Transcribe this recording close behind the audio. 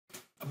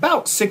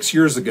About 6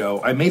 years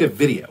ago, I made a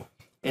video,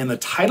 and the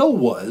title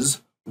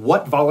was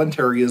What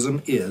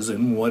Voluntarism Is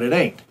and What It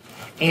Ain't.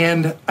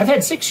 And I've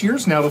had 6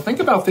 years now to think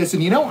about this,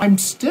 and I'm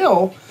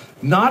still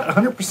not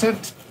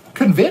 100%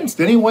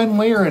 convinced any one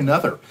way or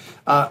another.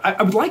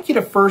 I would like you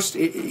to first,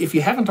 if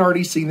you haven't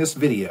already seen this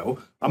video,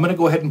 I'm going to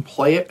go ahead and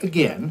play it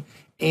again,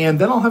 and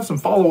then I'll have some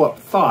follow-up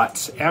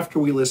thoughts after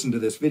we listen to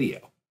this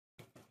video.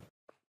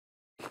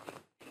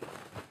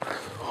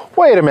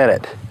 Wait a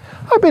minute.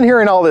 I've been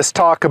hearing all this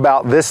talk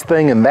about this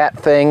thing and that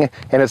thing,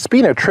 and it's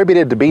being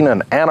attributed to being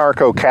an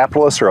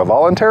anarcho-capitalist or a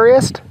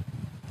voluntarist?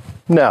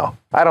 No,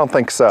 I don't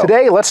think so.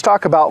 Today, let's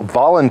talk about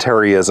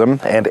voluntarism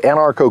and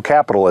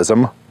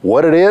anarcho-capitalism,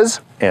 what it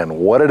is and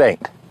what it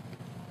ain't.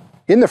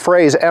 In the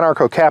phrase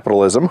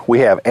anarcho-capitalism,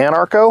 we have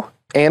anarcho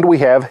and we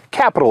have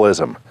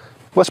capitalism.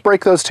 Let's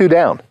break those two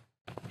down.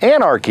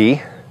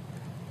 Anarchy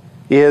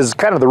is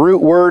kind of the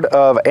root word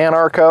of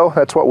anarcho.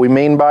 That's what we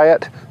mean by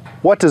it.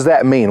 What does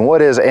that mean?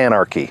 What is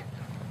anarchy?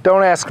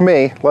 Don't ask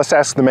me. Let's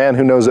ask the man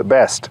who knows it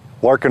best,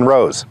 Larkin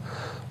Rose.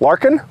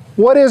 Larkin,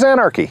 what is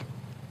anarchy?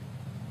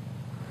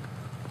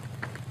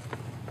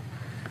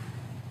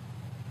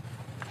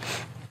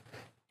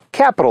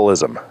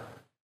 Capitalism.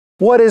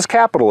 What is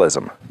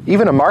capitalism?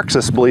 Even a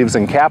Marxist believes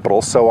in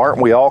capital, so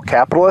aren't we all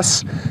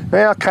capitalists?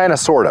 Well, kind of,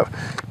 sort of.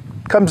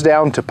 Comes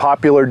down to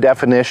popular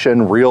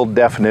definition, real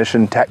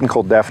definition,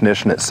 technical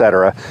definition,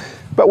 etc.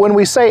 But when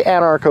we say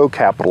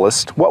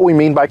anarcho-capitalist, what we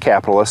mean by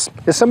capitalist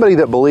is somebody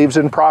that believes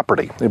in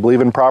property. They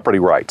believe in property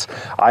rights.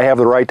 I have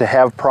the right to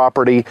have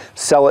property,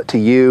 sell it to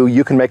you,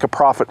 you can make a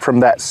profit from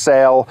that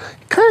sale.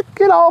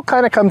 It all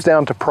kind of comes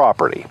down to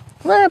property.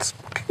 That's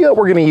what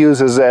we're going to use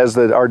as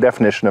our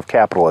definition of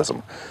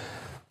capitalism.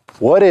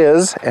 What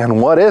is and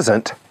what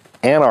isn't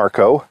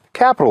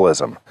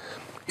anarcho-capitalism?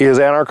 Is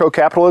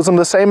anarcho-capitalism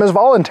the same as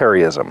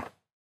voluntarism?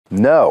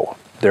 No,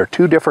 they're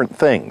two different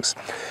things.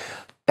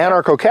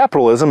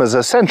 Anarcho-capitalism is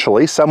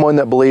essentially someone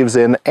that believes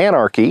in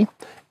anarchy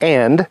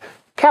and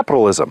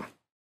capitalism.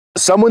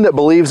 Someone that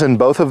believes in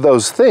both of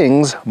those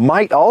things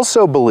might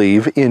also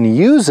believe in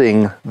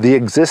using the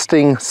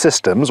existing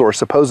systems or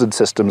supposed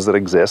systems that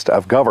exist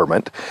of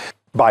government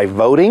by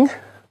voting.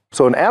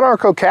 So an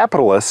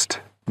anarcho-capitalist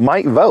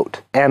might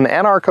vote. An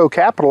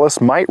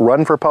anarcho-capitalist might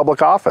run for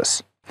public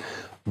office.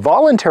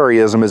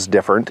 Voluntarism is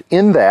different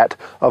in that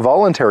a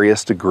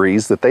voluntarist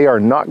agrees that they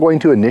are not going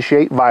to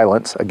initiate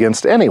violence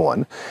against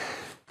anyone.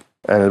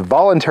 And a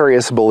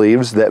voluntarist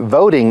believes that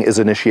voting is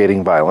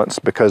initiating violence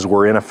because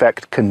we're in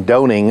effect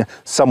condoning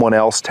someone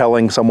else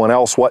telling someone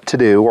else what to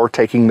do or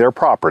taking their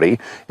property,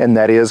 and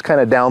that is kind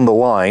of down the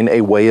line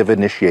a way of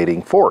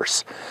initiating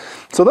force.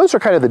 So those are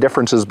kind of the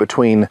differences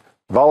between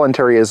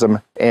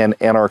voluntarism and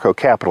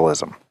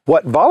anarcho-capitalism.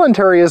 What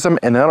voluntarism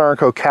and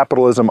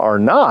anarcho-capitalism are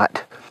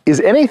not is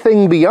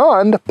anything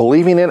beyond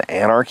believing in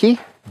anarchy,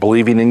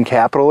 believing in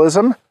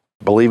capitalism,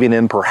 believing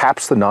in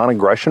perhaps the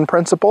non-aggression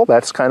principle.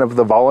 That's kind of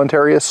the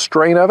voluntarist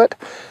strain of it.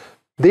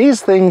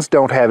 These things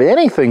don't have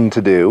anything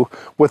to do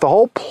with a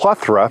whole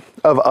plethora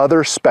of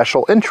other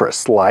special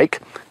interests, like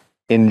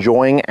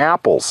enjoying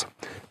apples,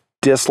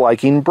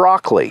 disliking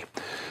broccoli,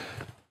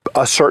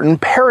 a certain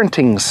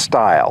parenting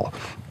style,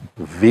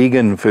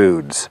 vegan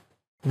foods,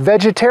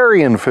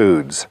 vegetarian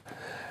foods,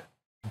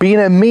 being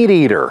a meat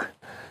eater,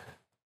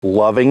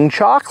 loving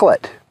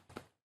chocolate,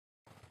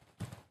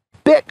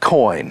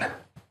 Bitcoin,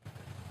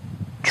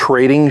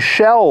 trading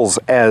shells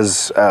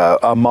as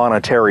a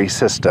monetary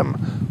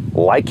system,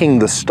 liking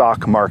the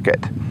stock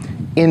market,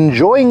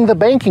 enjoying the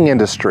banking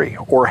industry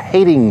or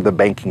hating the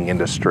banking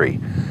industry,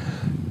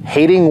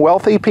 hating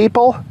wealthy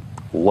people,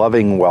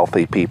 loving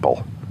wealthy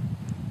people.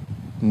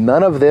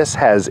 None of this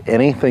has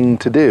anything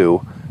to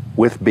do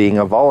with being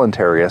a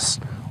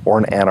voluntarist or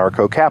an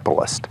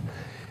anarcho-capitalist.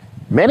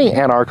 Many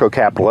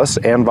anarcho-capitalists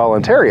and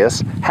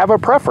voluntarists have a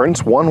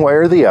preference one way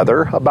or the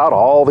other about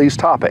all these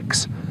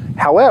topics.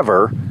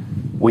 However,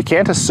 we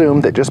can't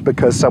assume that just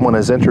because someone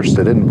is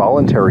interested in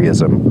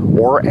voluntarism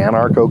or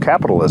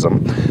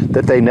anarcho-capitalism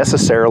that they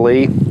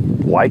necessarily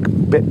like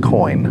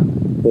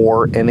Bitcoin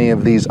or any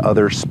of these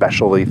other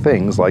specialty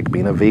things like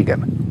being a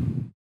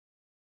vegan.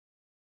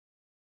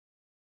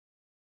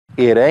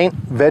 It ain't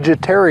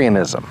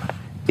vegetarianism.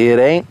 It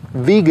ain't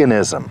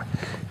veganism.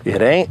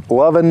 It ain't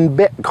loving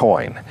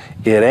Bitcoin.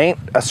 It ain't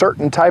a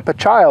certain type of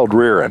child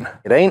rearing.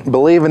 It ain't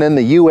believing in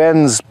the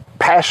UN's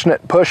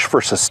passionate push for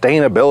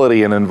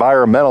sustainability and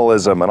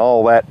environmentalism and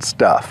all that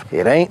stuff.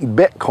 It ain't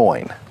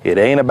Bitcoin. It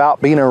ain't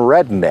about being a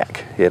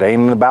redneck. It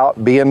ain't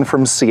about being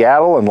from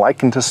Seattle and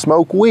liking to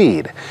smoke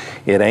weed.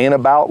 It ain't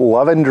about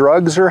loving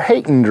drugs or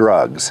hating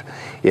drugs.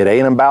 It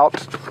ain't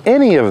about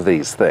any of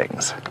these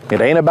things. It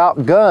ain't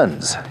about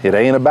guns. It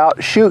ain't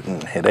about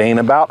shooting. It ain't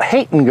about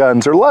hating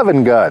guns or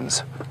loving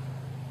guns.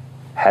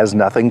 Has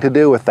nothing to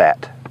do with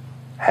that.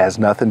 Has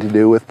nothing to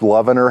do with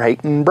loving or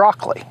hating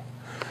broccoli.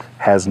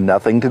 Has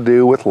nothing to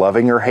do with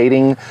loving or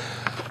hating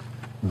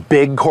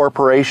big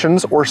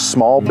corporations or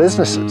small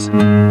businesses.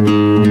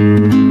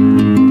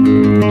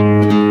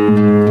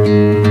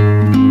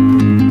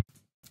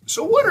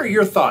 So what are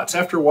your thoughts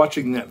after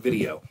watching that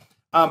video?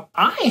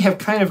 I have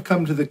kind of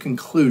come to the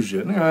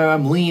conclusion,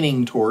 I'm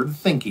leaning toward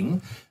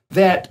thinking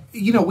that,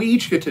 we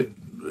each get to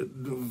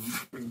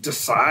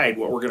decide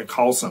what we're going to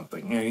call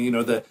something.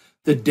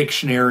 The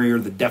dictionary or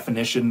the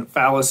definition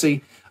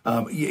fallacy.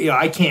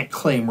 I can't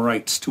claim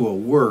rights to a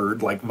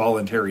word like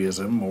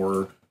voluntarism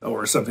or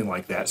something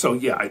like that. So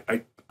yeah,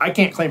 I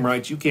can't claim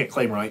rights. You can't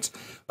claim rights.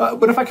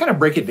 But if I kind of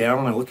break it down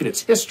and I look at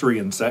its history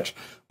and such,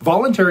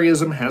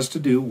 voluntarism has to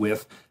do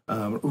with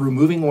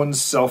removing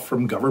oneself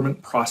from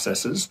government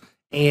processes.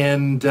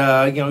 And,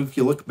 if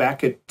you look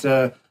back at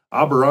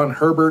Auberon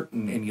Herbert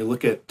and you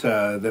look at,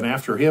 then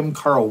after him,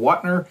 Karl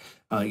Wagner,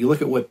 you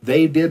look at what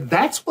they did,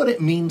 that's what it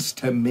means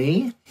to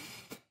me.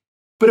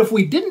 But if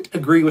we didn't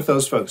agree with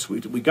those folks,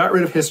 we got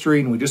rid of history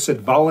and we just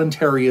said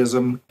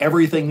voluntarism,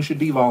 everything should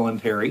be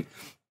voluntary.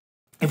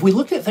 If we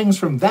looked at things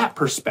from that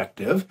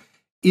perspective,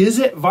 is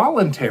it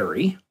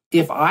voluntary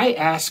if I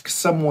ask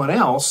someone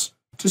else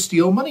to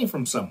steal money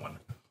from someone?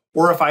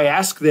 Or if I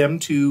ask them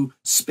to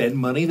spend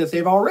money that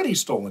they've already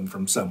stolen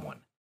from someone?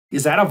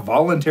 Is that a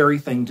voluntary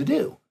thing to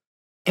do?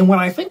 And when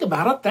I think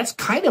about it, that's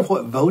kind of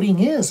what voting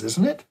is,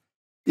 isn't it?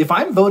 If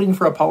I'm voting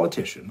for a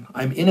politician,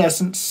 I'm in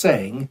essence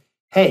saying,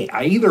 hey,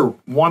 I either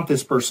want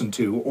this person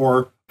to,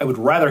 or I would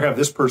rather have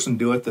this person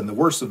do it than the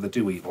worst of the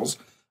two evils.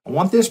 I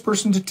want this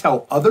person to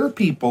tell other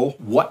people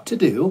what to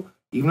do,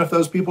 even if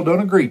those people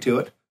don't agree to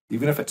it,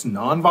 even if it's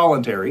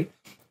non-voluntary.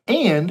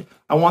 And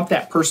I want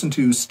that person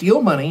to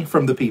steal money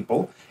from the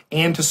people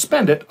and to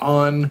spend it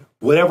on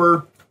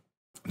whatever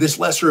this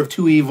lesser of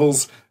two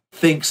evils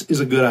thinks is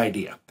a good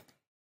idea.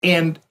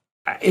 And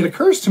it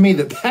occurs to me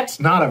that that's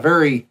not a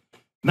very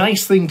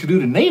nice thing to do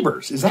to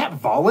neighbors. Is that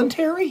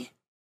voluntary?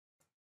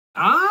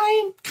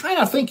 I'm kind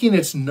of thinking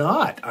it's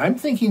not. I'm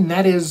thinking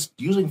that is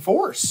using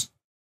force.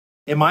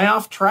 Am I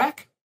off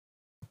track?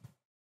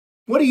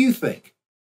 What do you think?